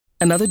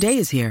Another day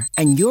is here,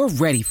 and you're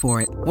ready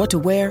for it. What to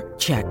wear?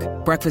 Check.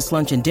 Breakfast,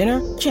 lunch, and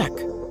dinner? Check.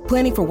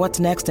 Planning for what's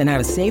next and how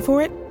to save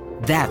for it?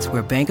 That's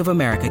where Bank of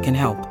America can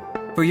help.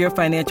 For your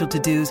financial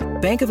to-dos,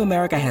 Bank of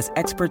America has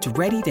experts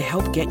ready to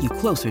help get you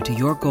closer to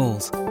your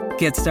goals.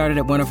 Get started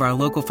at one of our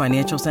local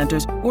financial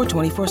centers or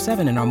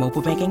 24/7 in our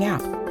mobile banking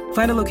app.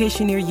 Find a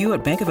location near you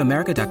at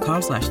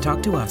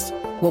bankofamerica.com/talktous.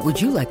 What would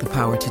you like the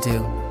power to do?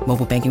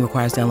 Mobile banking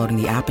requires downloading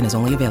the app and is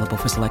only available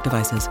for select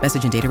devices.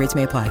 Message and data rates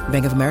may apply.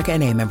 Bank of America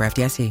N.A., member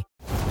FDIC.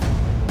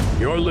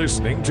 You're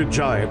listening to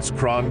Giants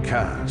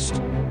Chroncast,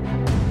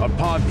 a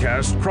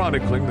podcast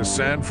chronicling the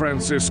San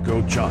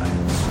Francisco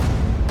Giants,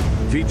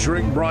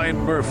 featuring Brian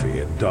Murphy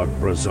and Doug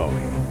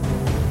Brazzoni.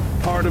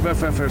 Part of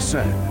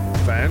FFSN,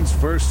 Fans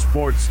First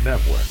Sports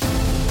Network.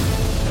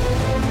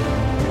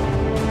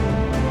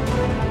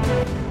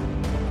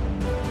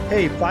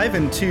 Hey,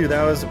 5-2,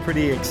 that was a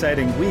pretty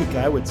exciting week,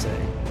 I would say.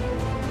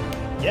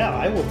 Yeah,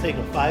 I will take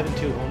a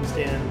 5-2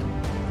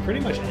 homestand pretty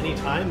much any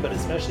time, but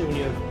especially when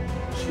you have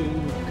two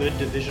good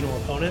divisional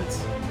opponents.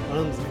 One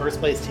of them's the first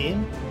place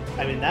team.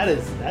 I mean, that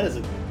is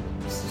a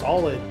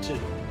solid to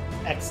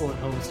excellent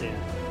homestand.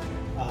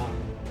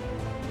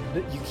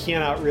 You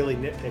cannot really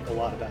nitpick a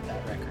lot about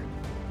that record.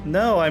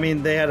 No, I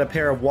mean, they had a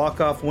pair of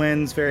walk-off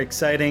wins, very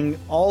exciting.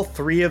 All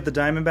three of the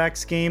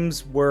Diamondbacks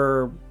games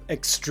were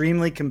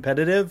extremely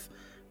competitive,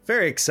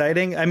 very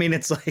exciting. I mean,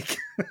 it's like,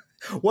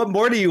 what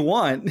more do you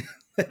want?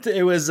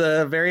 It was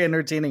a very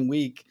entertaining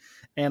week.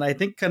 And I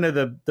think kind of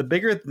the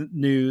bigger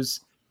news,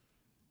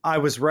 I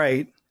was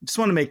right. Just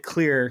want to make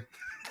clear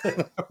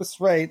I was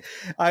right.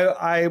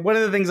 I one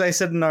of the things I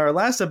said in our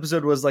last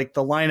episode was like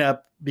the lineup,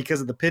 because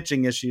of the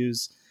pitching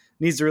issues,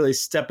 needs to really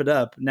step it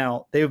up.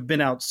 Now, they've been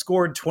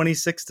outscored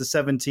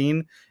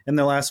 26-17 in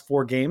their last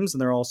four games,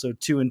 and they're also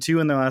 2-2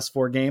 in their last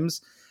four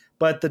games.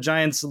 But the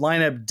Giants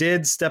lineup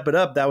did step it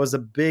up. That was a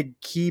big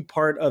key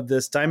part of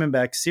this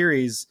Diamondback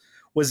series,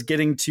 was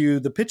getting to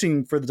the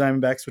pitching for the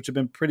Diamondbacks, which have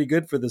been pretty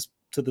good for this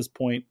to this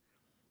point.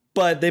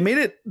 But they made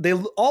it, they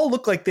all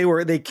looked like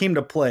they came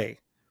to play.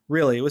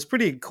 Really, it was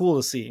pretty cool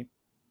to see.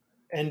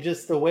 And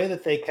just the way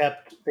that they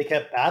kept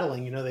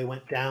battling, you know, they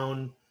went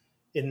down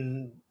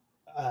in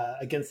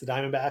against the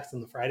Diamondbacks in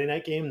the Friday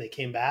night game. They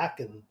came back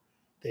and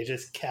they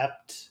just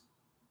kept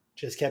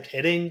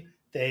hitting.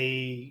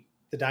 The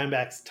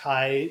Diamondbacks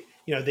tied,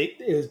 you know,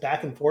 it was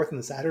back and forth in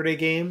the Saturday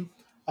game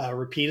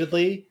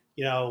repeatedly.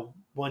 You know,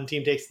 one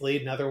team takes the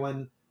lead, another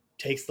one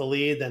takes the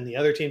lead, then the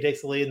other team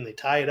takes the lead, and they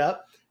tie it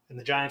up. And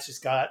the Giants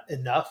just got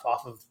enough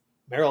off of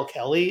Merrill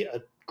Kelly,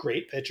 a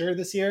great pitcher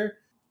this year.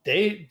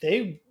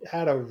 They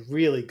had a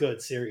really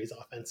good series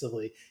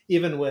offensively,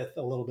 even with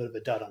a little bit of a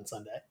dud on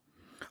Sunday.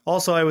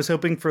 Also, I was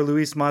hoping for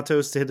Luis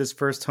Matos to hit his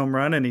first home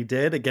run, and he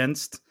did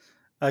against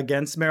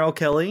Merrill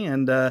Kelly.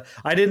 And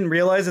I didn't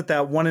realize that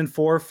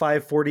 1-4,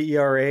 5.40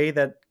 ERA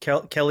that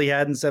Kelly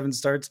had in 7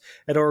 starts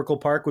at Oracle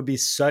Park would be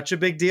such a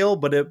big deal,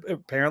 but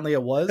apparently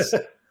it was.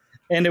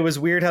 And it was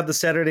weird how the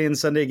Saturday and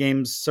Sunday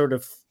games sort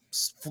of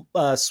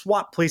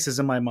swap places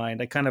in my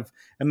mind. I kind of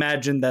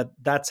imagined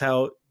that's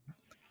how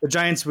the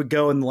Giants would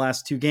go in the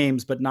last 2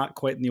 games, but not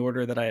quite in the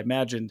order that I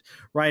imagined.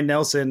 Ryan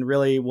Nelson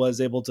really was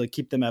able to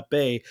keep them at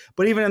bay.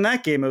 But even in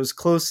that game, it was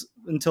close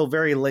until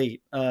very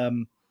late.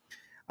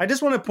 I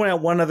just want to point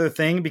out one other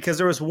thing, because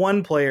there was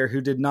one player who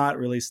did not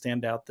really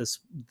stand out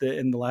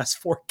in the last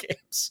 4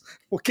 games.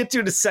 We'll get to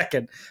it in a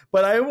second.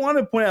 But I want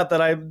to point out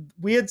that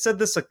we had said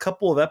this a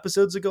couple of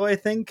episodes ago, I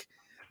think.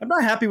 I'm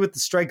not happy with the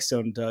strike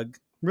zone, Doug.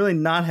 I'm really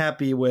not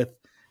happy with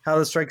how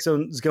the strike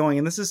zone is going.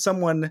 And this is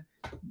someone,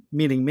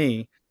 meaning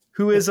me,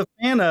 who is a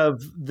fan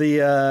of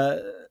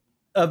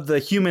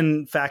the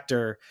human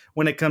factor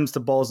when it comes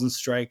to balls and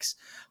strikes.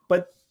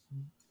 But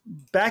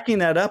backing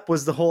that up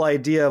was the whole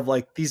idea of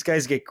like, these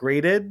guys get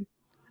graded,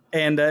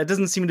 and it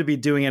doesn't seem to be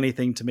doing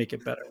anything to make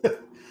it better.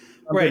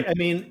 Right. I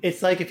mean,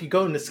 it's like if you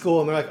go into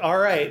school and they're like, all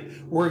right,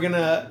 we're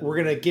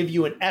gonna give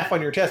you an F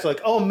on your test. They're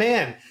like, oh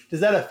man,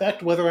 does that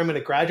affect whether I'm going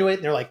to graduate?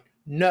 And they're like,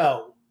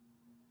 no.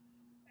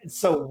 And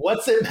so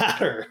what's it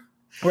matter?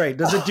 Right.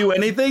 Does it do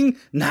anything?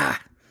 Nah.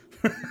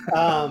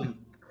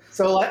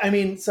 So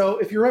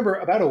if you remember,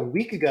 about a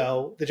week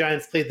ago, the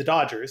Giants played the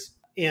Dodgers,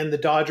 and the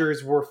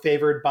Dodgers were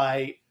favored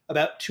by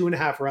about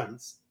 2.5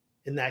 runs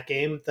in that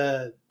game.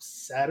 The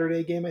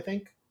Saturday game, I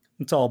think.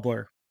 It's all a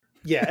blur.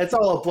 Yeah, it's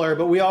all a blur,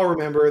 but we all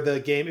remember the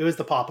game. It was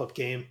the pop-up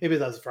game. Maybe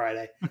that was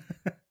Friday.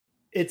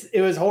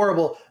 It was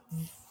horrible.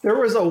 There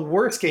was a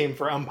worse game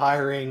for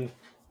umpiring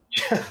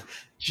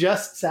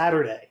just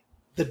Saturday.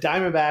 The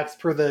Diamondbacks,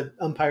 per the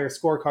umpire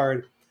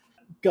scorecard,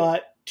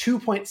 got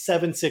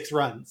 2.76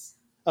 runs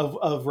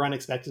of run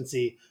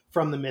expectancy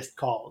from the missed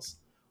calls,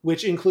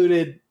 which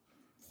included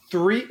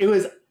 3. It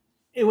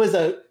was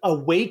a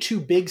way too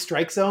big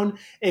strike zone,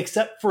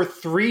 except for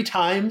 3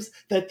 times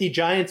that the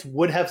Giants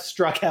would have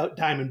struck out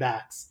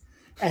Diamondbacks.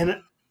 And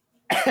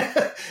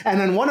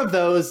then one of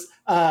those,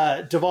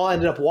 Duvall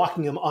ended up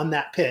walking him on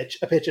that pitch,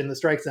 a pitch in the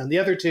strike zone. The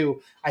other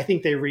 2, I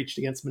think they reached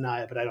against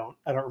Manaea, but I don't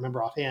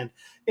remember offhand.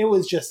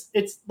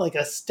 It's like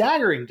a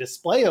staggering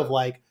display of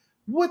like,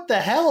 what the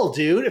hell,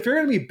 dude? If you're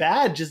going to be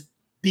bad, just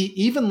be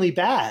evenly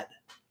bad.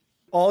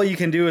 All you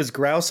can do is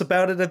grouse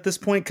about it at this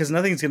point because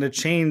nothing's going to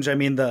change. I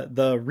mean, the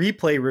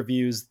replay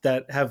reviews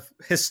that have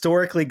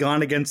historically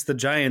gone against the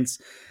Giants,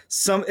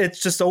 it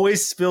just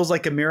always feels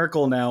like a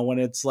miracle now when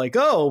it's like,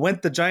 oh, it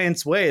went the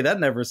Giants' way. That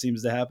never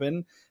seems to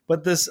happen.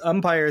 But this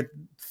umpire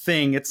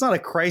thing, it's not a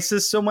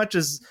crisis so much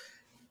as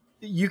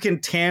you can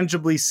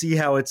tangibly see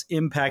how it's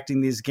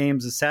impacting these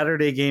games. The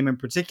Saturday game in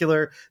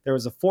particular, there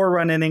was a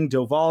 4-run inning.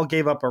 Doval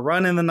gave up a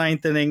run in the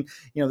 9th inning.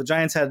 The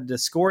Giants had to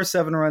score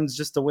 7 runs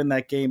just to win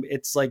that game.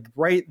 It's like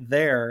right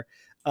there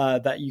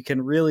that you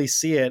can really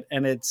see it.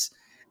 And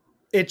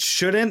it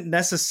shouldn't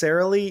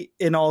necessarily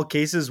in all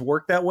cases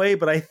work that way.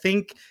 But I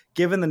think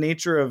given the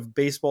nature of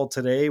baseball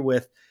today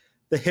with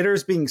the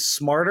hitters being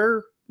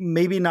smarter,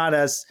 maybe not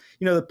as,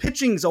 the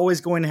pitching is always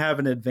going to have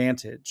an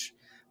advantage.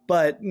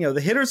 But,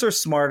 the hitters are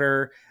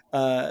smarter.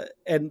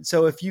 And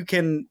so if you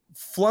can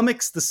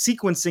flummox the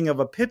sequencing of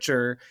a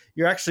pitcher,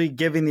 you're actually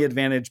giving the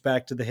advantage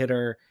back to the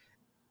hitter.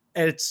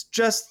 And it's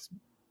just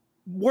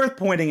worth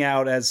pointing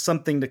out as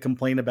something to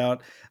complain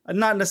about.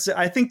 Not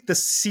necessarily. I think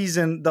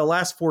the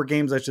last 4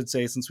 games, I should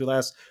say, since we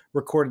last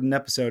recorded an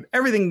episode,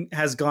 everything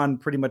has gone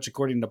pretty much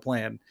according to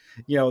plan.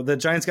 The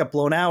Giants got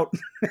blown out.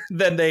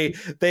 Then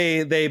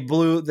they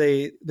blew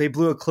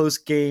a close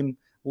game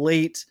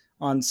late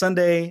on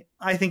Sunday.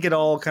 I think it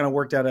all kind of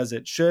worked out as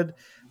it should,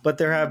 but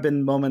there have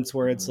been moments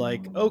where it's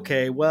like,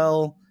 okay,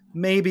 well,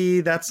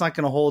 maybe that's not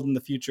going to hold in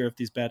the future if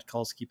these bad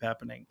calls keep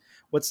happening.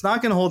 What's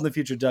not going to hold in the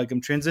future, Doug,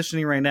 I'm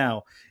transitioning right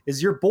now,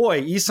 is your boy,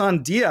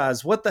 Isan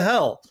Diaz. What the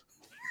hell?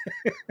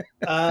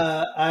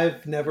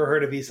 I've never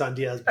heard of Isan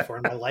Diaz before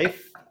in my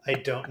life. I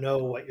don't know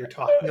what you're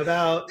talking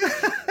about.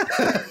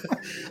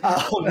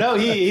 No,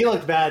 he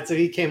looked bad. So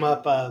he came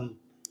up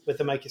with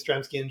the Mike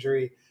Yastrzemski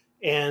injury,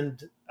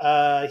 and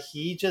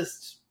he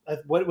just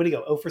what did he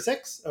go? 0 for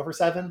 6, 0 for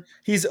 7.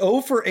 He's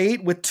 0 for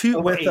 8 with 4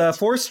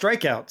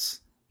 strikeouts.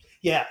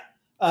 Yeah,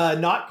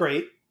 not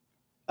great.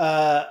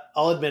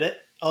 I'll admit it.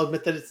 I'll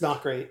admit that it's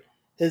not great.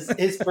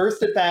 His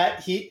first at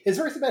bat, he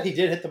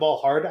did hit the ball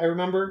hard. I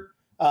remember.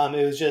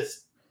 It was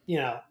just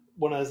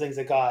one of those things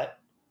that got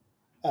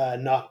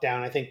knocked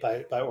down, I think,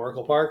 by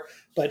Oracle Park.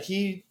 But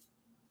he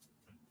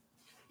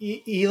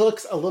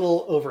looks a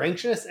little over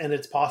anxious, and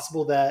it's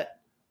possible that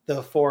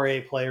the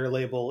 4A player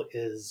label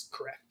is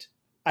correct.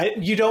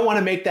 You don't want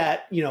to make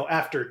that,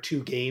 after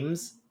 2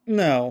 games,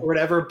 no, or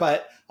whatever.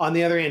 But on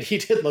the other hand, he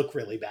did look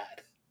really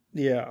bad.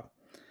 Yeah.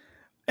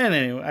 And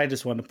anyway, I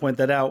just wanted to point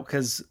that out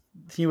because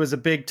he was a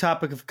big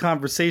topic of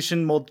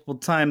conversation multiple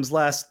times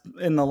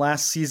in the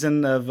last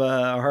season of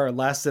our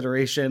last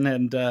iteration.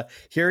 And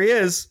here he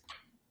is.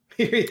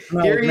 Here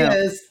he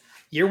is.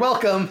 You're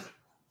welcome.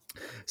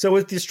 So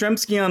with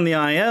Yastrzemski on the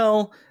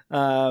IL,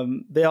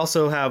 they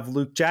also have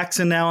Luke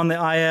Jackson now on the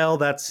IL.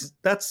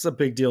 That's a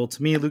big deal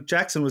to me. Luke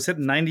Jackson was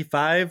hitting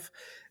 95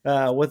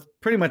 with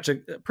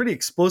pretty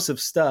explosive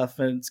stuff,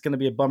 and it's going to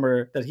be a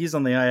bummer that he's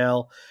on the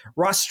IL.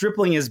 Ross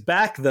Stripling is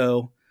back,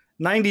 though.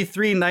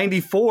 93,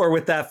 94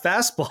 with that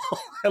fastball.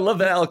 I love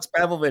that Alex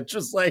Pavlovich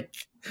was like,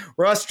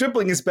 Ross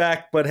Stripling is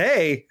back, but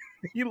hey,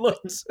 he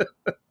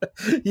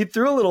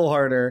threw a little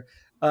harder.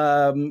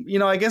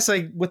 I guess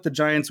with the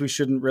Giants, we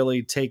shouldn't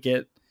really take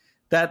it.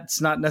 That's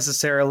not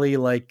necessarily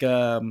like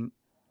Tim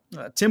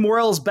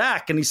Worrell's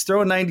back and he's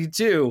throwing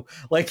 92.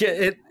 Like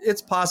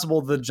it's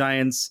possible the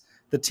Giants,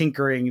 the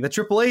tinkering, the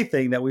AAA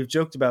thing that we've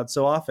joked about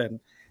so often,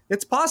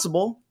 it's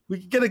possible we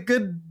could get a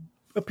good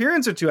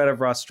appearance or 2 out of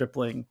Ross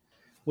Stripling,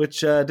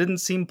 which didn't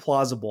seem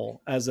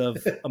plausible as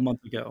of a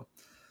month ago.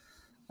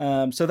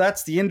 So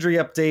that's the injury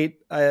update.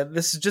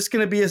 This is just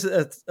going to be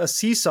a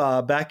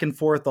seesaw back and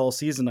forth all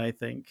season, I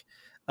think.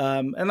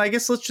 And I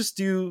guess let's just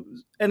do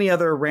any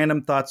other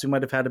random thoughts we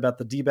might have had about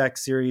the D-back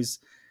series.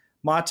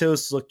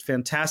 Matos looked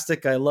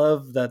fantastic. I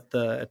love that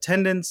the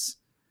attendance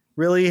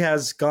really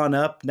has gone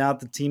up now that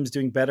the team's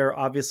doing better.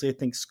 Obviously, I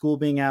think school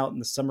being out and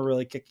the summer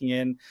really kicking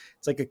in,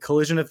 it's like a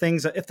collision of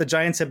things. If the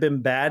Giants had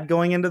been bad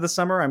going into the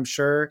summer, I'm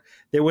sure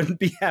they wouldn't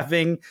be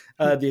having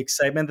the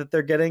excitement that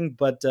they're getting.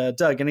 But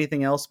Doug,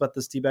 anything else about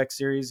this D-back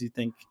series you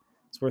think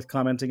it's worth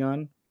commenting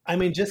on? I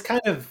mean, just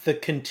kind of the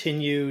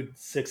continued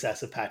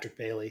success of Patrick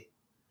Bailey.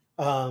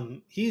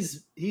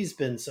 He's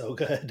been so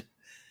good.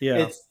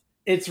 Yeah.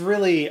 It's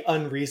really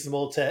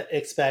unreasonable to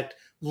expect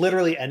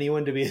literally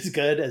anyone to be as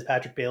good as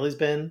Patrick Bailey's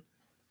been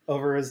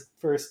over his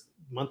first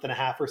month and a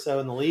half or so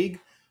in the league,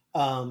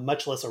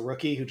 much less a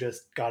rookie who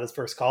just got his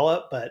first call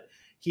up, but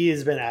he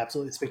has been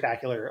absolutely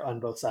spectacular on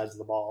both sides of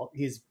the ball.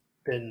 He's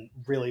been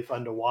really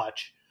fun to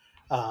watch.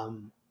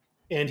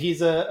 And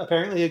he's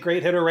apparently a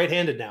great hitter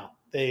right-handed now.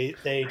 They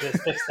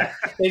just fixed that.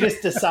 They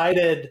just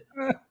decided,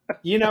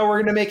 we're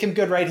going to make him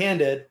good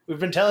right-handed. We've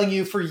been telling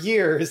you for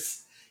years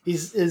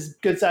he's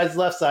good side's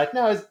left side.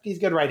 No, he's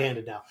good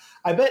right-handed now.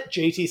 I bet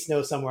JT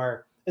Snow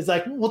somewhere is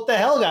like, what the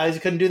hell, guys?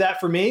 You couldn't do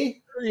that for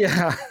me?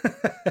 Yeah.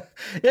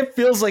 It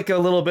feels like a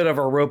little bit of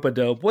a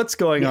rope-a-dope. What's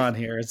going on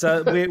here? It's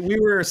we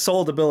were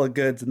sold a bill of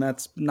goods, and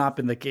that's not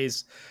been the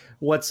case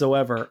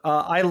whatsoever.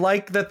 I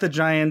like that the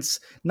Giants,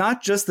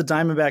 not just the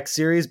Diamondback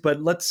series, but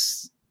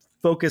let's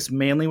focus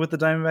mainly with the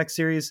Diamondbacks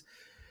series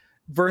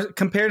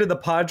compared to the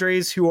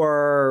Padres, who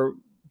are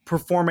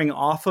performing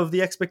off of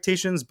the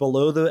expectations,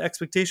 below the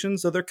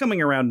expectations. So they're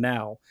coming around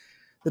now.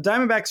 The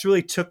Diamondbacks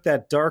really took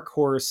that dark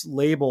horse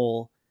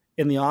label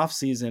in the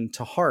offseason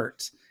to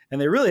heart, and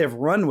they really have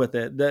run with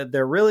it.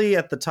 They're really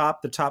at the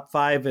top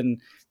 5 in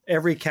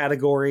every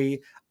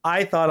category.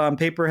 I thought on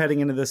paper heading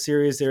into the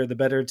series, they're the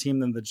better team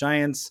than the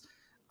Giants.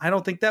 I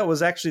don't think that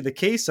was actually the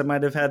case. I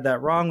might have had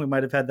that wrong. We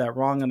might have had that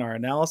wrong in our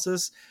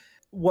analysis.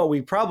 What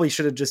we probably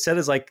should have just said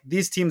is like,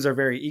 these teams are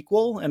very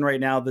equal. And right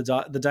now the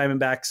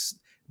Diamondbacks,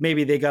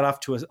 maybe they got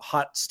off to a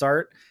hot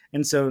start.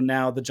 And so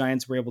now the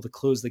Giants were able to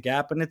close the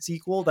gap and it's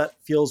equal.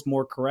 That feels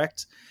more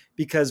correct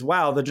because,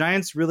 wow, the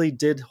Giants really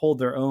did hold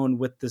their own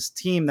with this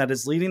team that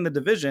is leading the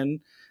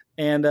division.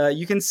 And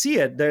you can see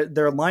it. Their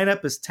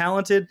lineup is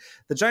talented.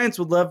 The Giants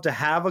would love to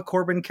have a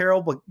Corbin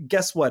Carroll, but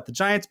guess what? The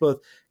Giants both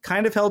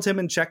kind of held him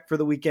in check for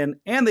the weekend,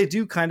 and they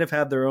do kind of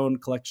have their own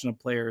collection of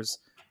players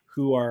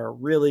who are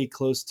really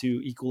close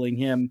to equaling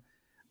him.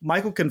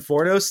 Michael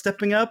Conforto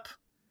stepping up.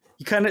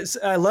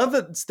 I love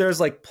that there's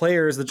like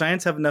players. The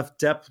Giants have enough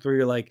depth where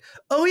you're like,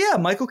 oh yeah,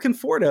 Michael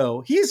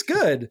Conforto, he's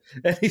good.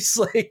 And he's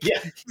like,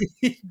 yeah,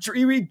 he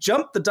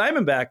jumped the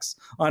Diamondbacks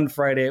on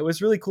Friday. It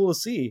was really cool to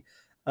see.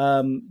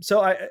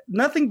 So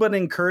nothing but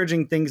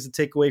encouraging things to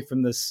take away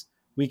from this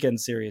weekend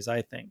series,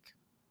 I think.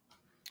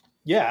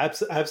 Yeah,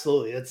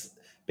 absolutely. It's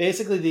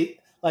basically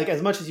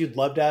as much as you'd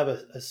love to have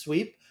a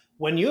sweep,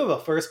 when you have a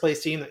first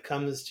place team that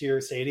comes to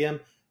your stadium,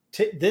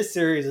 this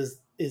series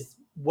is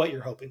what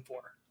you're hoping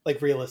for,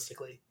 like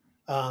realistically.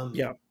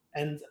 Yeah.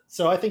 And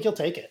so I think you'll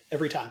take it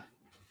every time.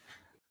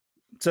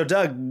 So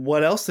Doug,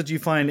 what else did you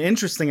find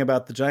interesting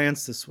about the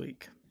Giants this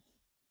week?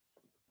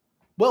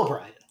 Well,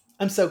 Brian,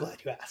 I'm so glad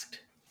you asked.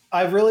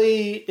 I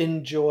really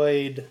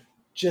enjoyed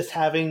just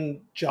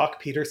having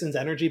Jock Peterson's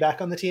energy back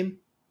on the team.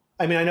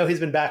 I mean, I know he's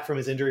been back from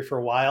his injury for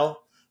a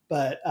while,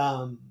 but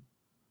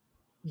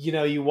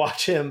you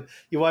watched him,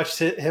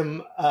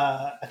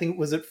 I think,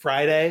 was it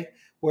Friday,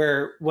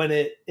 where when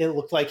it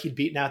looked like he'd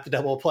beaten out the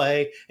double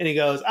play and he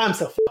goes, I'm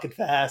so fucking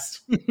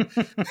fast.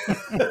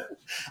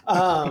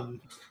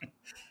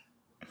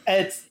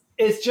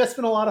 It's just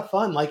been a lot of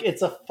fun. Like,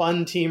 it's a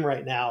fun team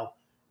right now.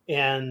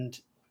 And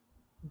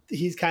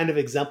he's kind of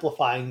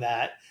exemplifying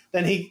that.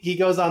 Then he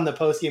goes on the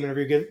post-game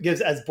interview,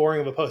 gives as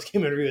boring of a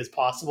post-game interview as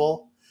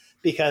possible,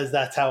 because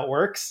that's how it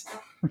works.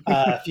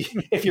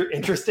 If you're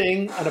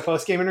interesting on a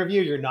post-game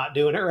interview, you're not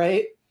doing it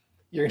right.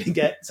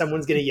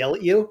 Someone's going to yell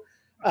at you.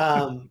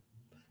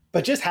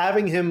 But just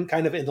having him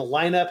kind of in the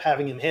lineup,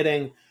 having him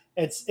hitting,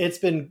 it's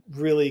been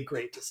really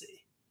great to see.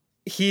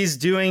 He's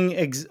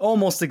doing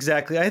almost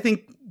exactly. I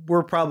think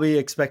we're probably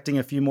expecting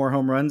a few more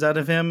home runs out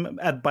of him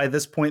by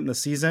this point in the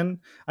season.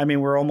 I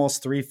mean, we're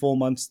almost 3 full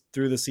months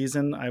through the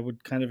season. I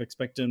would kind of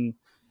expect him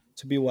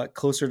to be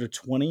closer to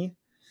 20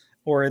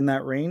 or in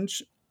that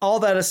range. All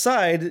that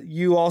aside,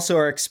 you also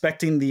are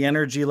expecting the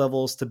energy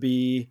levels to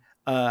be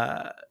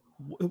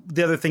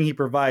the other thing he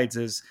provides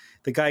is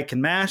the guy can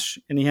mash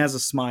and he has a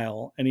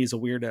smile and he's a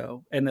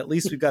weirdo. And at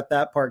least we've got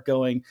that part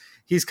going.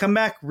 He's come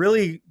back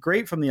really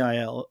great from the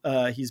IL.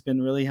 He's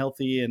been really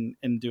healthy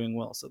and doing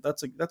well. So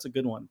that's a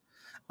good one.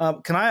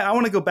 I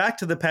want to go back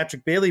to the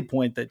Patrick Bailey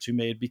point that you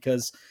made,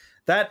 because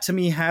that to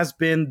me has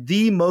been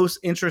the most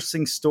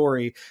interesting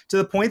story, to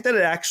the point that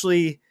it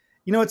actually,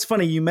 it's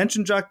funny. You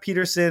mentioned Jock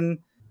Peterson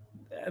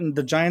and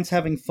the Giants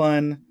having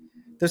fun.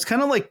 There's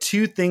kind of like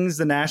two things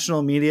the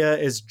national media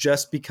is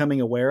just becoming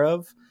aware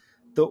of.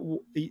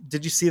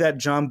 Did you see that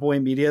John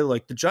Boy Media?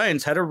 Like, the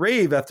Giants had a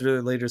rave after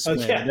their latest win.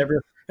 Yeah.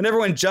 And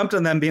everyone jumped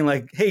on them being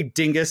like, hey,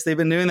 dingus, they've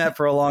been doing that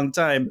for a long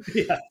time.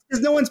 Yeah.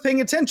 Because no one's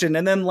paying attention.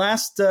 And then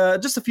just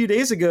a few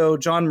days ago,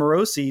 John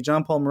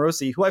Paul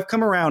Morosi, who I've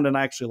come around and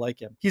I actually like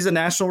him. He's a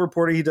national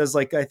reporter. He does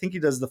I think he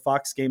does the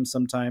Fox game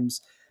sometimes.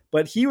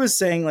 But he was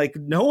saying,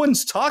 no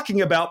one's talking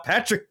about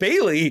Patrick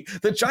Bailey.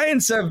 The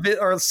Giants are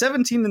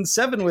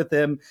 17-7 with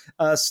him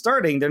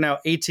starting. They're now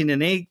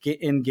 18-8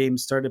 in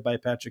games started by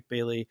Patrick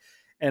Bailey.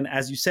 And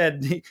as you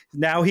said,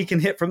 now he can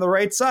hit from the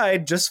right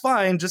side just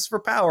fine, just for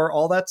power,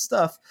 all that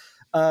stuff.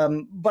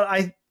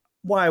 But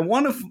what I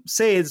want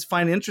to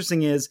find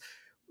interesting is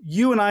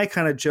you and I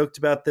kind of joked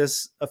about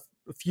this a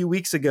few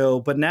weeks ago,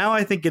 but now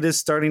I think it is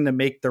starting to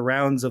make the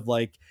rounds of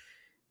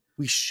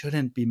we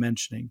shouldn't be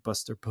mentioning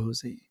Buster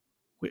Posey.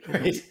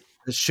 Right.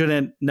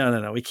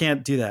 No, we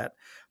can't do that.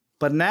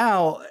 But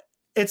now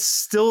it's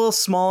still a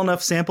small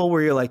enough sample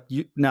where you're like,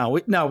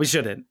 we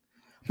shouldn't.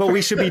 But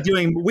we should be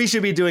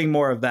doing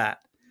more of that.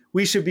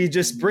 We should be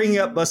just bringing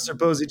up Buster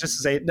Posey just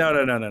to say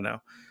no.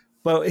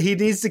 But he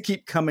needs to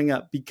keep coming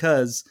up,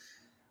 because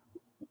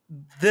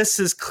this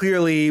is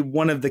clearly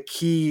one of the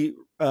key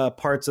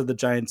parts of the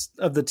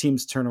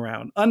team's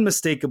turnaround.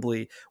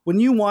 Unmistakably, when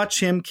you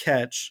watch him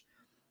catch,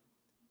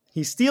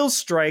 he steals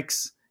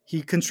strikes.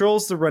 He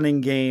controls the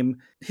running game.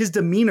 His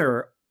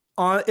demeanor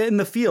in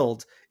the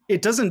field,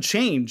 it doesn't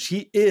change.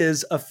 He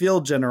is a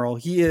field general.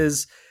 He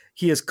is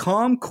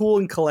calm, cool,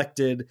 and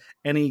collected,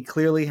 and he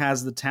clearly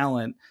has the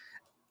talent.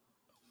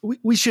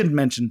 we shouldn't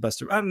mention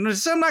Buster. I'm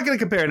not going to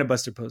compare him to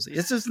Buster Posey.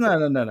 It's just no.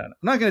 I'm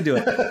not going to do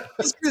it.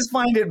 I just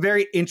find it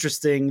very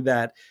interesting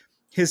that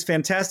his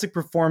fantastic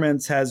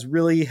performance has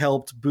really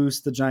helped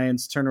boost the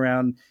Giants'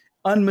 turnaround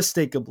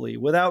unmistakably,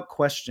 without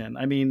question.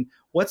 I mean,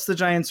 what's the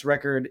Giants'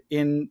 record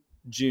in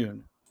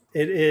June?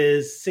 It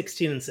is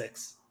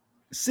 16-6.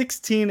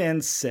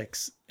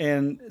 16-6,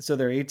 and so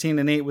they're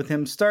 18-8 with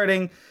him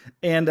starting,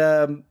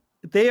 and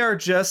they are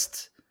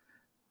just.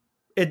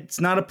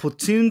 It's not a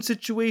platoon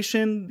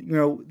situation,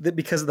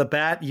 because of the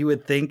bat. You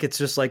would think it's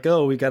just like,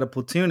 oh, we got to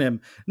platoon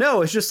him.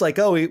 No, it's just like,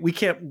 oh, we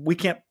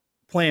can't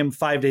play him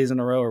 5 days in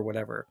a row or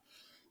whatever.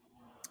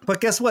 But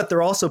guess what?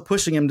 They're also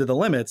pushing him to the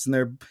limits,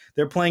 and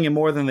they're playing him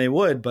more than they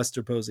would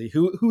Buster Posey,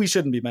 who we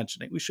shouldn't be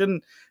mentioning. We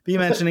shouldn't be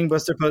mentioning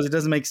Buster Posey. It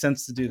doesn't make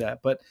sense to do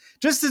that. But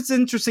just it's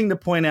interesting to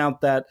point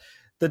out that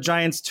the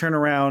Giants turn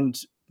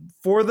around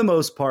for the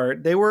most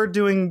part. They were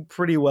doing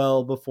pretty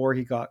well before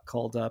he got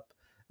called up,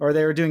 or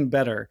they were doing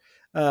better.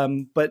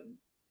 But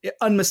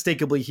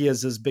unmistakably, he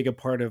is as big a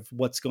part of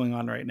what's going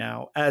on right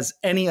now as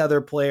any other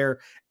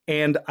player.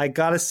 And I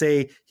got to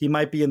say, he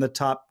might be in the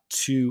top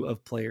 2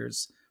 of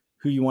players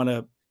who you want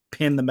to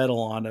pin the medal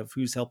on of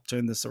who's helped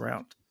turn this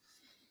around.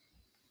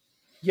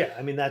 Yeah,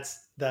 I mean,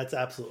 that's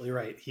absolutely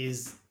right.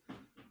 He's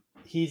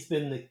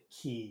been the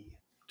key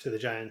to the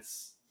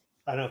Giants.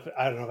 I don't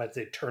know if I'd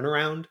say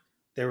turnaround.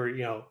 They were,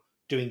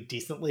 doing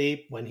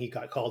decently when he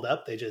got called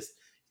up.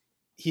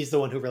 He's the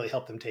one who really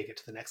helped them take it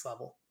to the next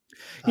level.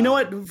 You know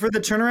what? For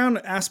the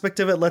turnaround aspect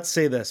of it, let's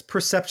say this: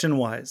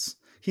 perception-wise,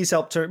 he's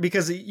helped her,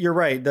 because you're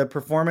right. The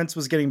performance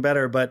was getting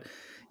better, but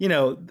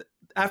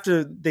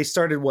after they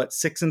started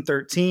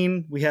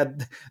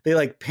 6-13,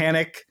 they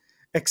panic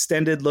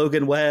extended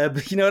Logan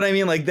Webb. You know what I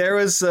mean? Like there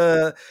was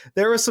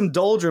some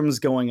doldrums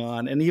going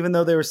on, and even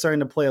though they were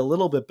starting to play a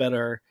little bit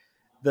better,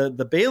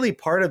 the Bailey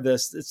part of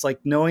this, it's like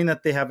knowing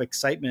that they have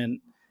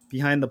excitement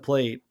behind the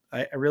plate.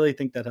 I really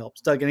think that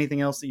helps. Doug,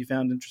 anything else that you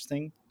found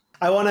interesting?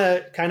 I want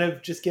to kind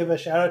of just give a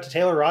shout out to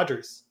Taylor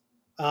Rogers.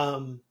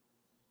 I'm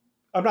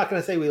not going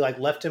to say we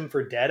left him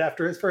for dead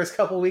after his first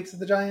couple of weeks of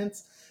the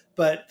Giants,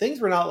 but things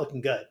were not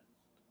looking good.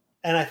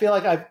 And I feel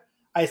like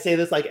I say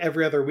this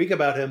every other week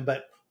about him,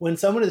 but when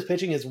someone is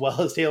pitching as well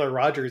as Taylor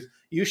Rogers,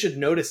 you should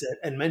notice it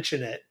and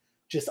mention it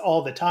just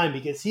all the time,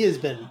 because he has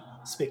been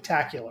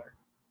spectacular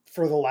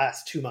for the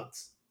last 2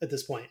 months at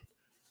this point.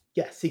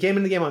 Yes, he came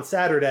in the game on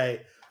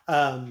Saturday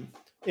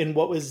in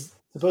what was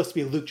supposed to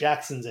be Luke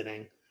Jackson's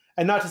inning.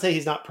 And not to say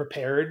he's not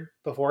prepared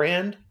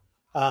beforehand,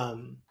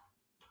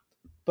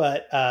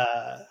 but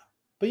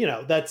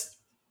that's,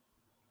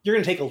 you're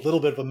going to take a little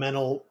bit of a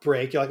mental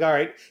break. You're like, all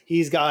right,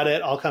 he's got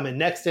it. I'll come in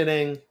next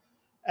inning,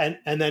 and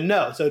then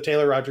no. So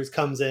Taylor Rogers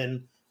comes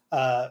in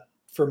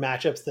for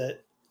matchups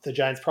that the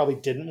Giants probably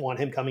didn't want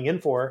him coming in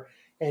for,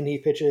 and he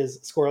pitches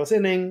scoreless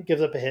inning,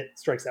 gives up a hit,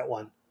 strikes out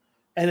 1,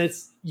 and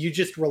you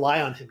just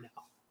rely on him now.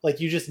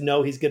 You just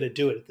know he's going to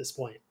do it at this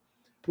point,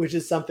 which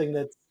is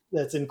something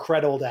that's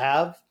incredible to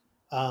have.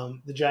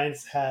 The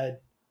Giants had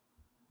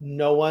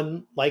no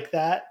one like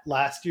that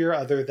last year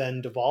other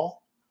than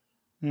Duvall.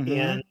 Mm-hmm.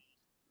 And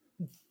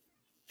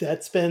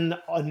that's been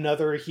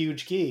another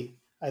huge key,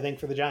 I think,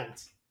 for the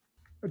Giants.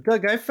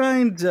 Doug, I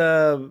find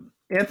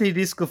Anthony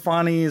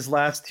DeSclafani's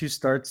last 2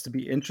 starts to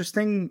be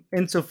interesting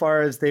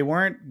insofar as they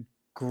weren't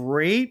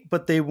great,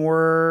 but they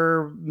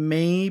were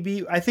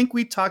maybe, I think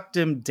we talked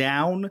him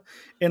down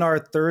in our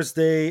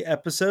Thursday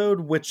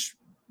episode, which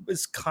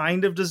is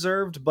kind of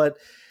deserved, but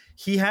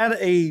he had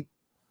a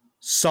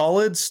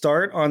solid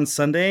start on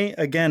Sunday,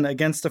 again,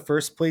 against a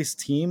first place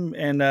team.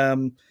 And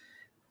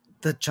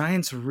the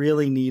Giants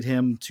really need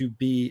him to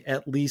be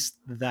at least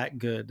that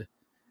good,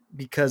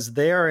 because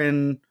they are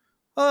in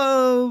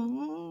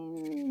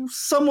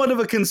somewhat of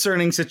a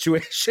concerning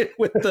situation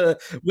with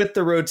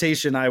the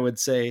rotation, I would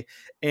say.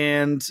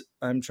 And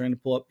I'm trying to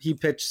pull up, he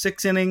pitched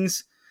 6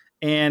 innings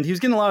and he was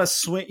getting a lot of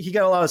swing. He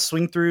got a lot of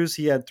swing throughs.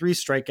 He had 3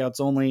 strikeouts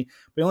only,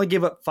 but he only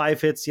gave up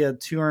 5 hits. He had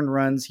 2 earned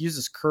runs. He used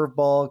his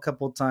curveball a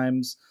couple of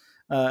times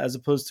as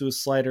opposed to a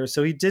slider.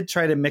 So he did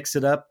try to mix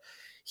it up.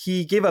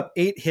 He gave up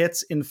 8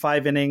 hits in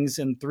 5 innings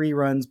and 3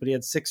 runs, but he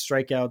had 6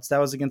 strikeouts. That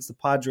was against the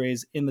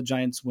Padres in the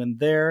Giants win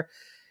there.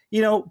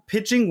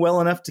 Pitching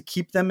well enough to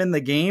keep them in the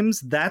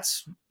games,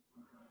 that's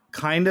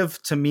kind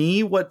of, to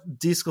me, what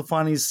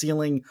DeSclafani's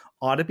ceiling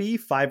ought to be.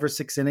 5 or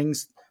 6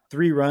 innings,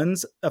 3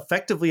 runs,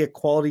 effectively a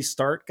quality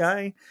start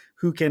guy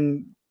who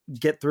can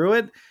get through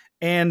it.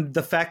 And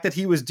the fact that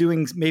he was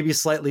doing maybe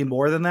slightly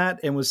more than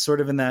that and was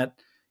sort of in that,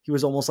 he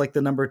was almost like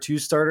the number 2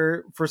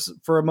 starter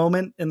for a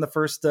moment in the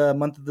first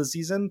month of the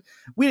season.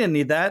 We didn't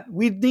need that.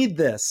 We need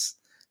this.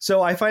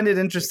 So I find it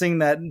interesting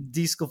that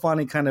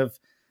DeSclafani kind of,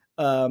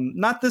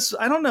 not this,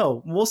 I don't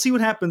know. We'll see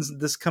what happens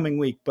this coming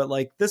week. But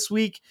this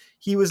week,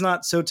 he was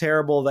not so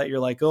terrible that you're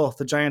like, oh,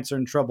 the Giants are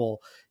in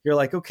trouble. You're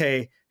like,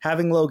 okay,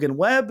 having Logan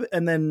Webb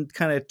and then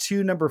kind of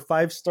 2 number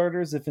 5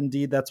 starters, if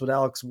indeed that's what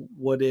Alex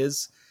Wood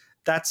is,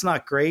 that's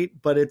not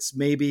great. But it's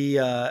maybe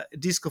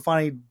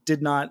DeSclafani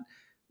did not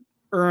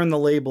earn the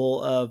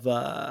label of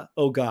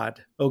oh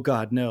God,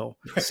 no.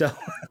 So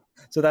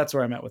that's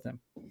where I'm at with him.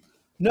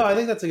 No, I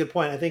think that's a good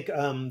point. I think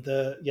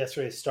the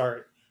yesterday's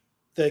start,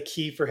 the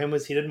key for him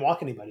was he didn't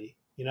walk anybody.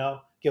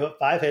 Give up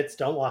 5 hits,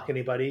 don't walk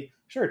anybody.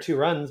 Sure, 2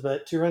 runs,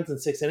 but 2 runs in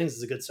 6 innings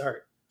is a good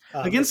start.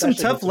 Against some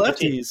tough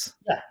lefties.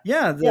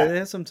 Yeah, they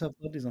have some tough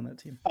lefties on that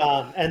team.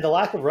 And the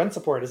lack of run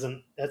support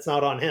that's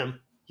not on him.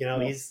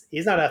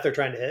 He's not out there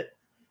trying to hit.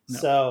 No.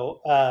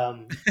 So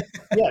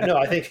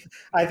I think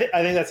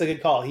that's a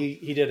good call.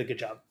 He did a good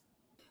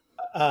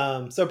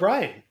job. So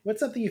Brian, what's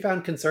something you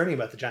found concerning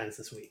about the Giants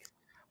this week?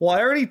 Well, I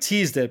already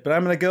teased it, but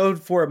I'm going to go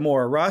for it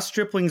more. Ross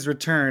Stripling's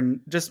return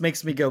just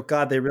makes me go,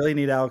 God, they really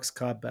need Alex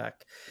Cobb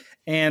back.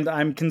 And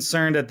I'm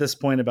concerned at this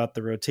point about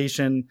the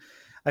rotation.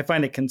 I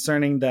find it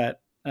concerning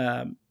that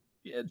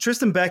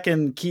Tristan Beck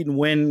and Keaton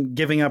Winn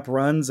giving up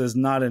runs is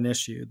not an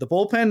issue. The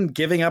bullpen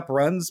giving up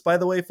runs, by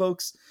the way,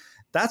 folks,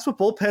 that's what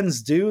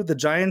bullpens do. The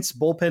Giants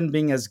bullpen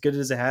being as good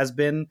as it has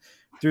been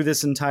through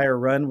this entire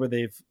run where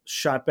they've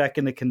shot back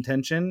into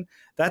contention,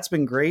 that's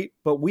been great.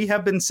 But we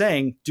have been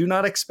saying, do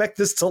not expect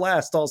this to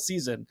last all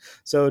season.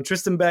 So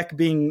Tristan Beck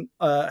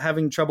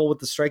having trouble with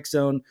the strike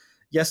zone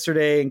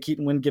yesterday and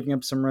Keaton Winn giving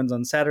up some runs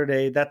on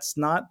Saturday, that's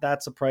not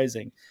that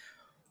surprising.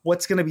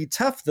 What's going to be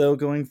tough, though,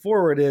 going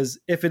forward is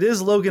if it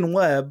is Logan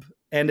Webb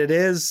and it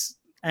is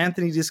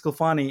Anthony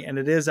DeSclafani and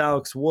it is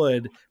Alex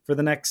Wood for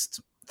the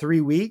next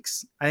 3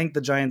 weeks, I think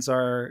the Giants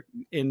are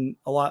in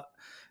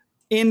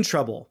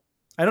trouble.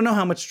 I don't know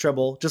how much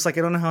trouble, just like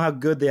I don't know how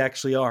good they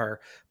actually are,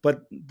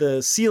 but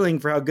the ceiling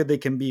for how good they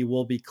can be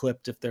will be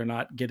clipped if they're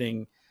not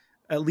getting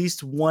at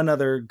least one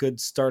other good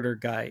starter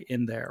guy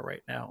in there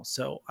right now.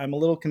 So I'm a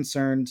little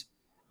concerned.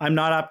 I'm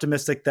not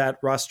optimistic that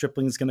Ross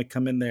Stripling is going to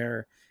come in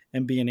there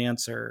and be an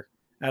answer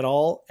at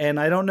all. And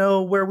I don't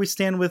know where we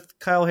stand with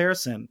Kyle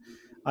Harrison.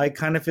 I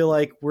kind of feel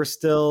like we're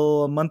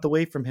still a month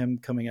away from him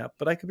coming up,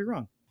 but I could be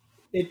wrong.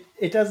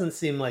 It doesn't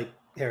seem like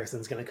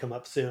Harrison's going to come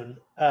up soon.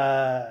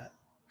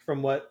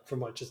 From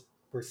what just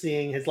we're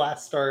seeing, his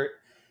last start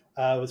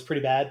was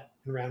pretty bad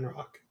in Round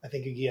Rock. I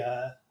think he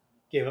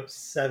gave up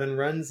 7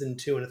 runs in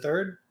 2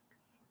 1/3,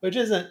 which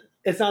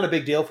it's not a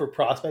big deal for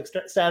prospect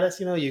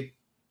status.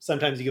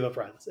 Sometimes you give up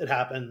runs. It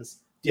happens.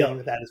 Dealing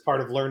with that is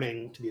part of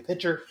learning to be a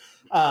pitcher.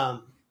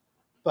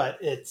 But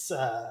it's,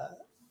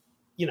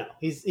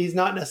 he's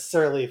not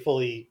necessarily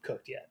fully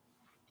cooked yet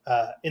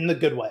in the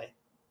good way.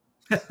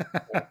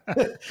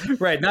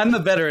 Right. Not in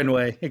the veteran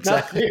way.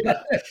 Exactly.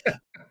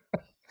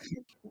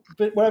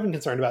 But what I've been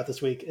concerned about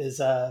this week is,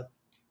 the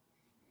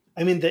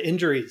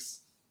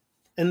injuries.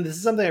 And this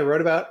is something I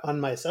wrote about on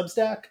my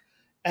Substack.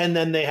 And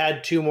then they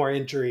had 2 more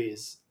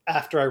injuries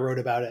after I wrote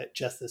about it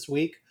just this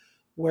week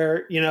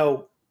where,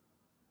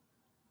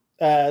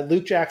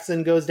 Luke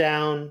Jackson goes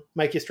down,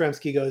 Mike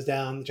Yastrzemski goes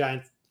down. The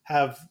Giants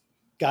have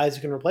guys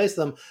who can replace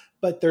them,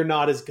 but they're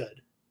not as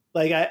good.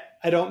 Like,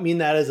 I don't mean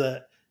that as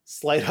a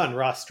slight on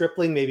Ross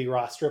Stripling. Maybe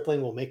Ross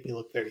Stripling will make me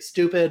look very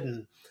stupid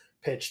and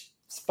pitch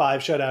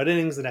 5 shutout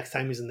innings the next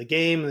time he's in the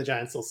game, and the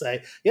Giants will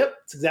say, yep,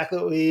 it's exactly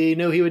what we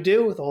knew he would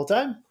do the whole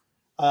time.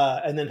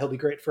 And then he'll be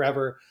great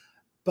forever.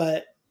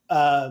 But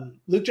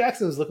Luke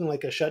Jackson is looking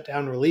like a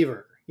shutdown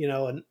reliever,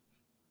 a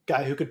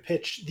guy who could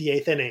pitch the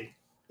 8th inning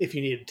if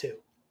you needed to.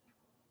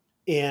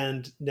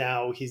 And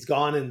now he's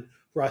gone, and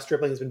Ross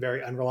Stripling has been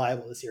very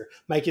unreliable this year.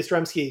 Mike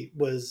Yastrzemski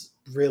was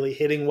really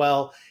hitting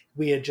well.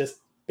 We had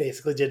just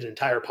basically did an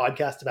entire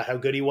podcast about how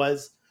good he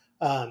was,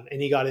 and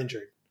he got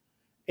injured.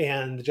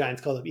 And the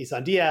Giants called up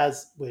Isan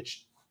Diaz,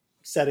 which,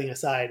 setting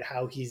aside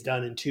how he's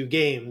done in 2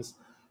 games,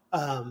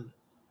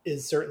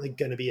 is certainly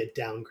going to be a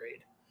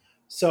downgrade.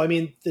 So,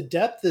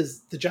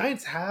 the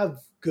Giants have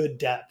good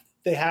depth.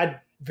 They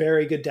had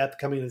very good depth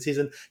coming into the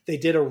season.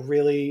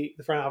 The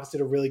front office did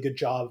a really good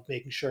job of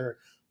making sure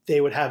they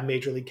would have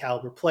major league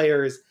caliber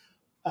players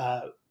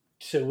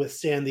to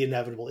withstand the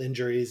inevitable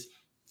injuries.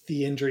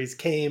 The injuries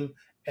came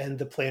and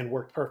the plan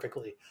worked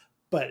perfectly,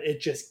 but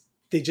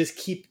they just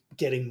keep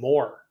getting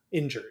more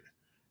injured.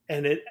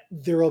 And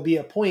there will be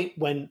a point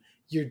when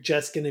you're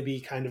just going to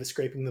be kind of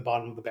scraping the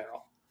bottom of the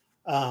barrel.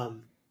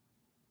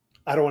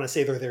 I don't want to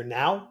say they're there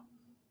now,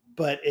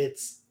 but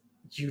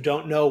you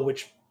don't know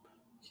which.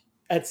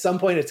 At some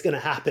point it's going to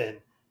happen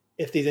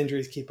if these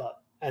injuries keep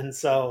up. And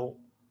so,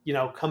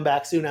 come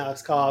back soon,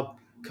 Alex Cobb,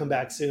 come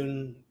back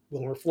soon,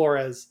 Wilmer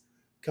Flores,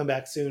 come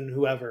back soon,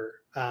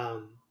 whoever,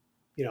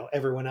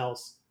 everyone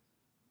else.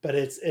 But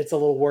it's a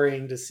little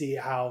worrying to see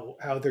how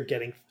they're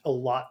getting a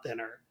lot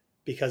thinner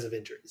because of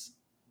injuries.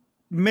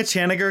 Mitch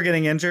Haniger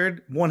getting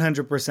injured,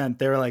 100%.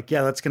 They were like,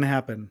 yeah, that's going to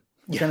happen.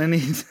 We're going to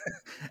need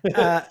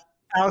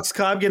Alex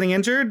Cobb getting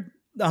injured,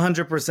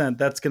 100%.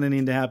 That's going to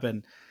need to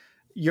happen.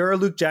 Your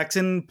Luke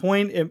Jackson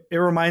point, it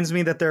reminds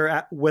me that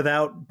they're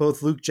without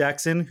both Luke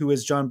Jackson, who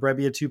is John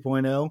Brebbia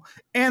 2.0,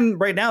 and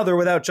right now they're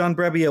without John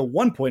Brebbia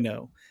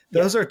 1.0.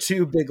 Those are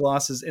 2 big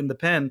losses in the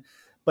pen.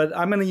 But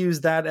I'm going to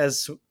use that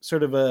as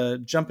sort of a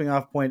jumping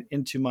off point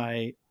into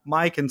my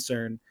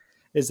concern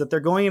is that they're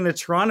going into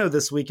Toronto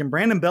this week and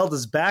Brandon Belt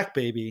is back,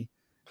 baby.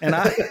 And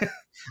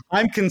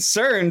I'm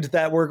concerned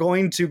that we're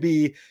going to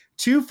be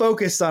too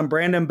focused on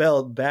Brandon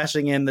Belt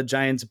bashing in the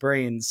Giants'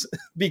 brains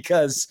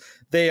because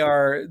they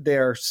are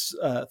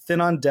thin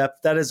on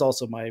depth. That is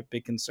also my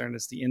big concern,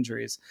 is the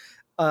injuries.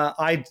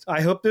 I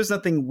hope there's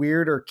nothing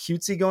weird or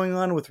cutesy going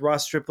on with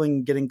Ross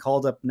Stripling getting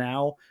called up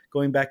now,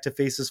 going back to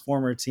face his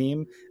former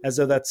team, as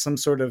though that's some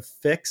sort of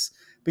fix.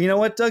 But you know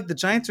what, Doug? The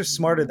Giants are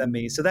smarter than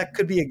me, so that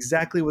could be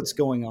exactly what's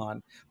going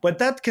on. But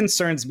that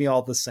concerns me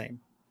all the same,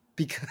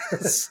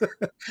 because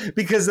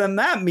because then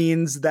that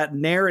means that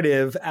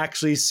narrative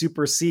actually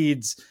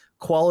supersedes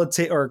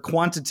qualitative or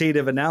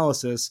quantitative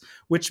analysis,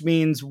 which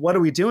means what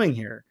are we doing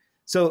here?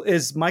 So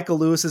is Michael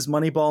Lewis's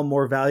Moneyball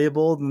more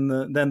valuable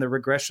than the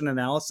regression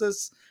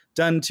analysis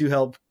done to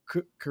help?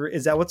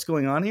 Is that what's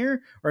going on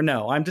here, or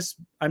no? I'm just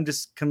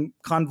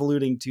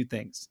convoluting two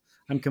things.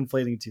 I'm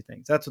conflating two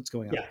things. That's what's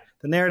going on. Yeah.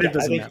 The narrative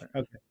doesn't matter.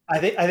 Okay. I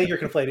think you're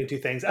conflating two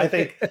things. I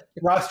think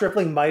Ross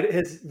Stripling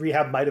his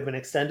rehab might have been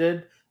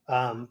extended,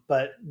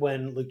 but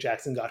when Luke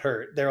Jackson got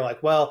hurt, they were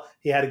like, well,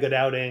 he had a good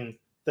outing.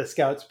 The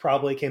scouts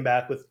probably came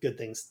back with good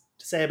things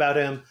to say about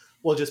him.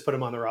 We'll just put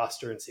him on the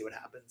roster and see what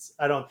happens.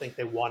 I don't think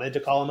they wanted to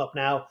call him up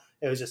now.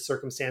 It was just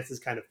circumstances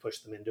kind of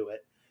pushed them into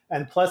it.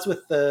 And plus,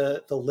 with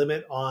the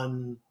limit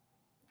on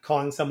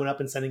calling someone up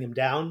and sending him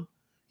down,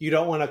 you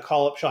don't want to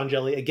call up Sean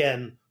Jelly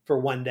again for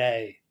one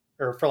day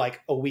or for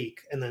like a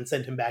week and then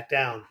send him back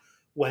down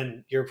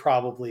when you're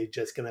probably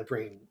just going to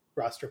bring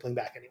Ross Stripling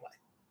back anyway.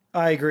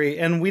 I agree.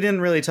 And we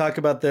didn't really talk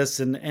about this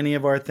in any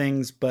of our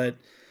things, but,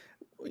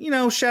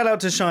 shout out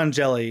to Sean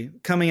Jelly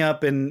coming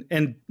up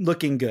and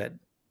looking good.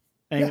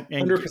 And,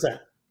 100%.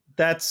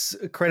 That's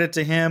a credit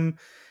to him.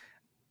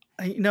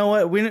 You know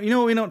what?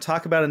 We don't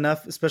talk about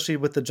enough, especially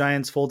with the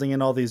Giants folding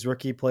in all these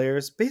rookie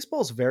players.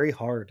 Baseball's very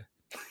hard.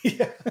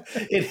 Yeah,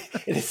 it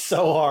is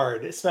so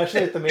hard,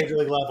 especially at the major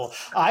league level.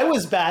 I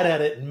was bad at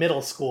it in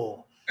middle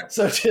school.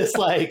 So just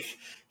like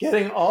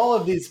getting all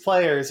of these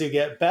players who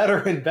get better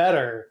and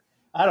better.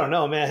 I don't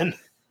know, man.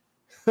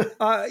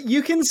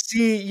 You can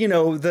see,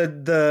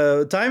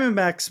 the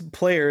Diamondbacks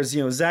players,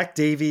 Zach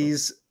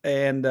Davies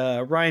and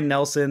Ryan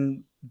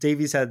Nelson.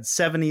 Davies had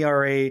 7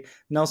 ERA.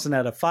 Nelson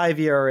had a 5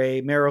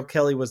 ERA. Merrill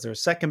Kelly was their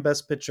second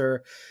best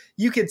pitcher.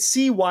 You could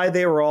see why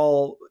they were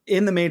all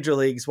in the major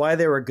leagues, why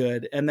they were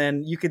good. And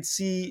then you could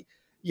see,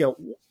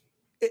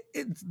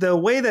 the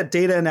way that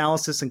data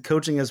analysis and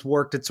coaching has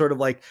worked. It's sort of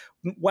like,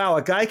 wow,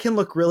 a guy can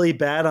look really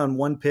bad on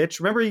one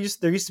pitch. Remember,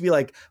 there used to be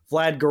like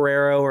Vlad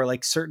Guerrero or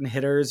like certain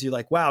hitters. You're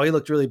like, wow, he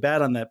looked really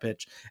bad on that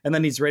pitch. And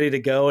then he's ready to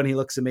go and he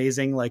looks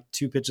amazing like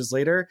 2 pitches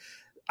later.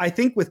 I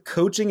think with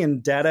coaching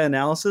and data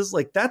analysis,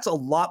 like that's a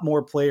lot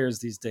more players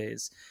these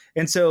days.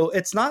 And so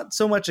it's not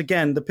so much,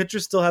 again, the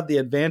pitchers still have the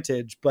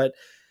advantage, but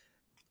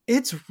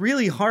it's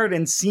really hard.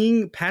 And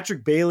seeing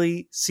Patrick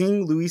Bailey,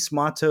 seeing Luis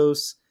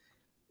Matos,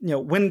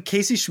 when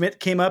Casey Schmidt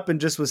came up and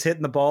just was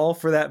hitting the ball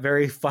for that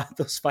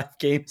those 5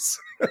 games,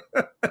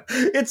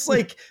 it's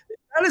like,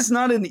 that is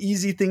not an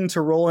easy thing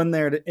to roll in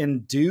there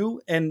and do.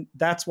 And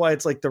that's why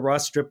it's like the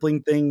Ross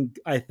Stripling thing,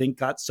 I think,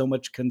 got so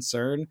much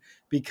concern,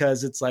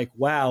 because it's like,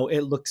 wow,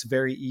 it looks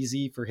very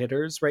easy for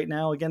hitters right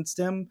now against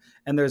him.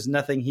 And there's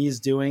nothing he's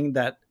doing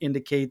that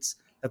indicates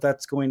that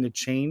that's going to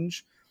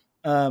change.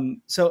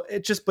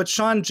 But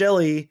Sean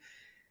Jelly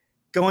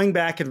going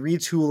back and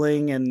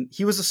retooling, and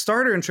he was a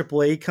starter in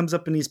AAA. He comes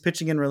up and he's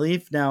pitching in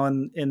relief now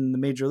in the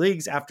major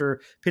leagues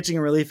after pitching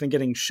in relief and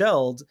getting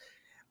shelled.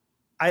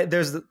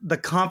 There's the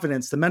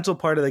confidence, the mental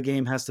part of the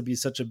game has to be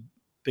such a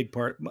big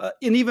part,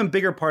 an even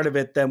bigger part of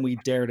it than we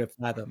dare to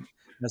fathom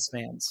as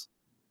fans.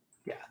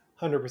 Yeah,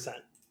 100%.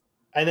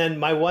 And then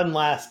my one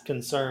last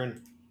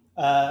concern,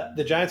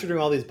 the Giants are doing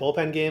all these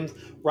bullpen games.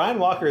 Ryan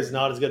Walker is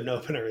not as good an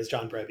opener as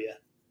John Brebbia.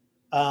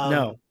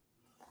 No.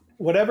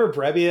 Whatever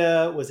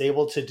Brebbia was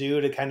able to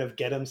do to kind of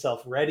get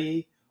himself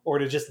ready or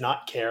to just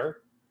not care,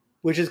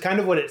 which is kind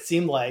of what it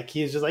seemed like.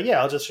 He's just like,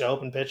 yeah, I'll just show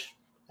up and pitch.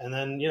 And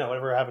then,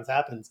 whatever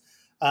happens.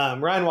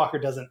 Ryan Walker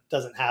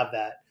doesn't have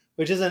that,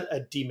 which isn't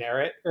a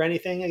demerit or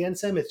anything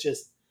against him. It's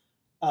just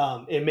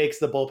it makes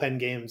the bullpen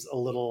games a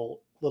little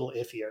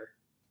iffier,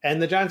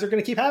 and the Giants are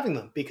going to keep having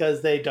them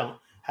because they don't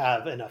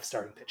have enough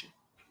starting pitching.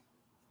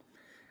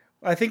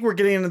 I think we're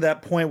getting into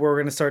that point where we're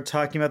going to start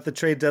talking about the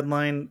trade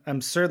deadline.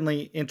 I'm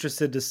certainly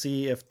interested to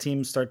see if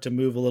teams start to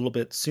move a little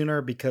bit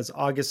sooner, because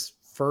August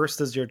 1st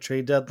is your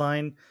trade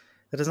deadline.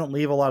 That doesn't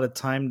leave a lot of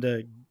time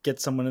to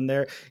get someone in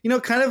there.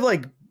 Kind of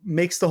like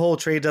makes the whole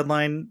trade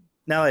deadline,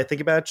 now that I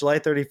think about it, July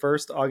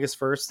 31st, August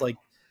 1st, like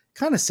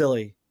kind of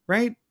silly,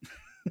 right?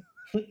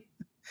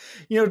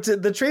 To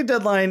the trade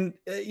deadline,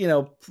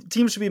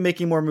 teams should be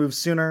making more moves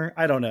sooner.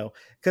 I don't know.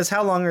 Because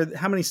how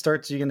many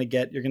starts are you going to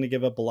get? You're going to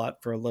give up a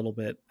lot for a little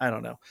bit. I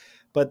don't know.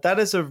 But that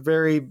is a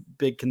very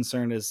big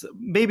concern, is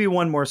maybe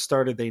one more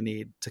starter they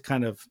need to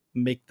kind of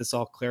make this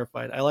all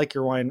clarified. I like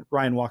your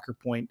Ryan Walker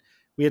point.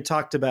 We had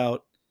talked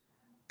about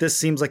this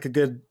seems like a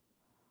good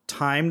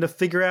time to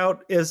figure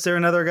out, is there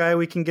another guy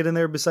we can get in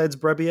there besides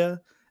Brebbia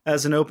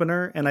as an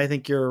opener? And I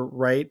think you're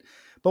right.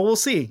 But we'll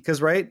see,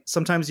 because, right,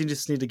 sometimes you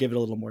just need to give it a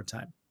little more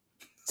time.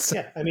 So.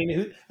 Yeah, I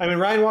mean,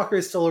 Ryan Walker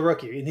is still a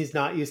rookie, and he's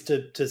not used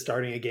to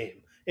starting a game.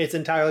 It's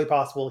entirely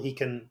possible he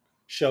can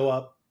show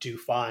up, do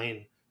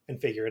fine,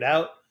 and figure it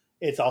out.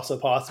 It's also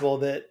possible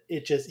that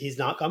he's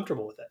not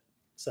comfortable with it.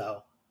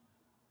 So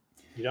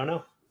you don't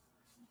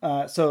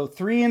know. So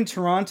 3 in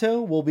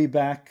Toronto. We'll be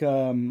back.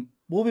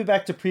 We'll be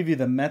back to preview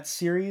the Mets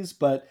series.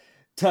 But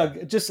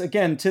Tug, just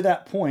again to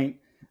that point,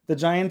 the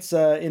Giants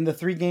in the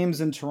 3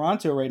 games in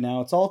Toronto right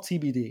now, it's all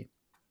TBD.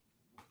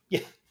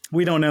 Yeah,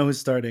 we don't know who's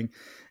starting.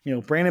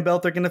 Brandon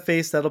Belt they're going to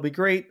face. That'll be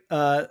great.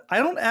 I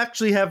don't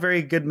actually have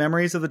very good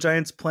memories of the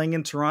Giants playing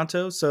in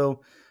Toronto, so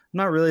I'm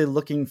not really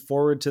looking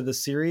forward to the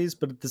series.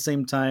 But at the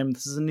same time,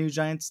 this is a new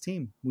Giants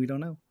team. We don't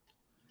know.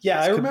 Yeah,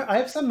 I remember. I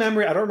have some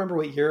memory. I don't remember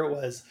what year it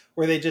was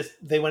where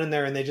they went in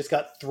there and they just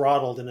got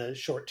throttled in a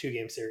short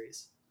 2-game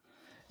series.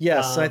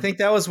 Yes, I think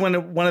that was one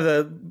of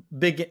the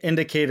big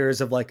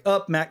indicators of like,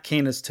 Matt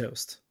Cain is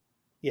toast.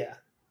 Yeah,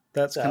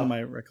 that's kind of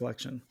my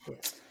recollection. Yeah.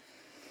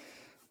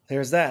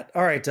 There's that.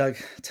 All right, Doug,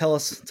 tell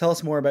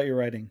us more about your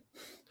writing.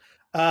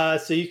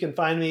 So you can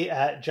find me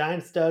at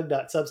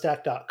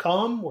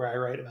giantsdoug.substack.com, where I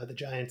write about the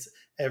Giants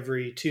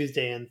every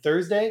Tuesday and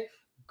Thursday.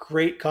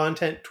 Great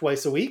content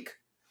twice a week.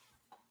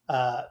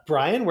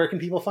 Brian, where can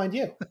people find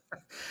you?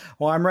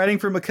 Well, I'm writing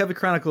for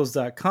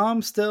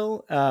McCoveyChronicles.com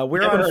still.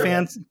 We're on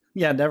Fans.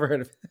 Yeah, never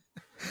heard of it.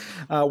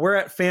 We're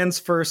at Fans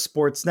First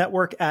Sports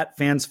Network, at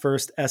Fans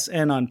First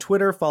SN on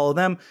Twitter. Follow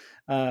them.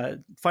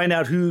 Find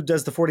out who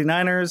does the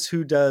 49ers,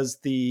 who does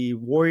the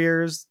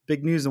Warriors.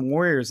 Big news in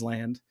Warriors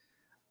land.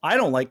 I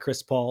don't like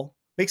Chris Paul.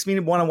 Makes me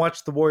want to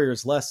watch the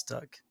Warriors less,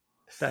 Doug.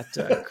 That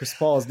Chris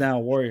Paul is now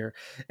a Warrior.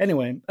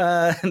 Anyway,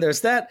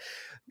 there's that.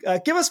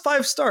 Give us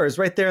 5 stars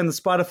right there in the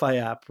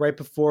Spotify app right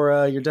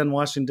before you're done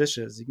washing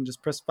dishes. You can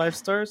just press 5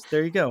 stars.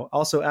 There you go.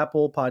 Also,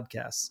 Apple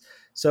Podcasts.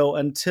 So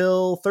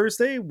until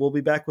Thursday, we'll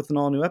be back with an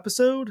all-new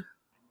episode.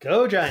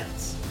 Go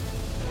Giants!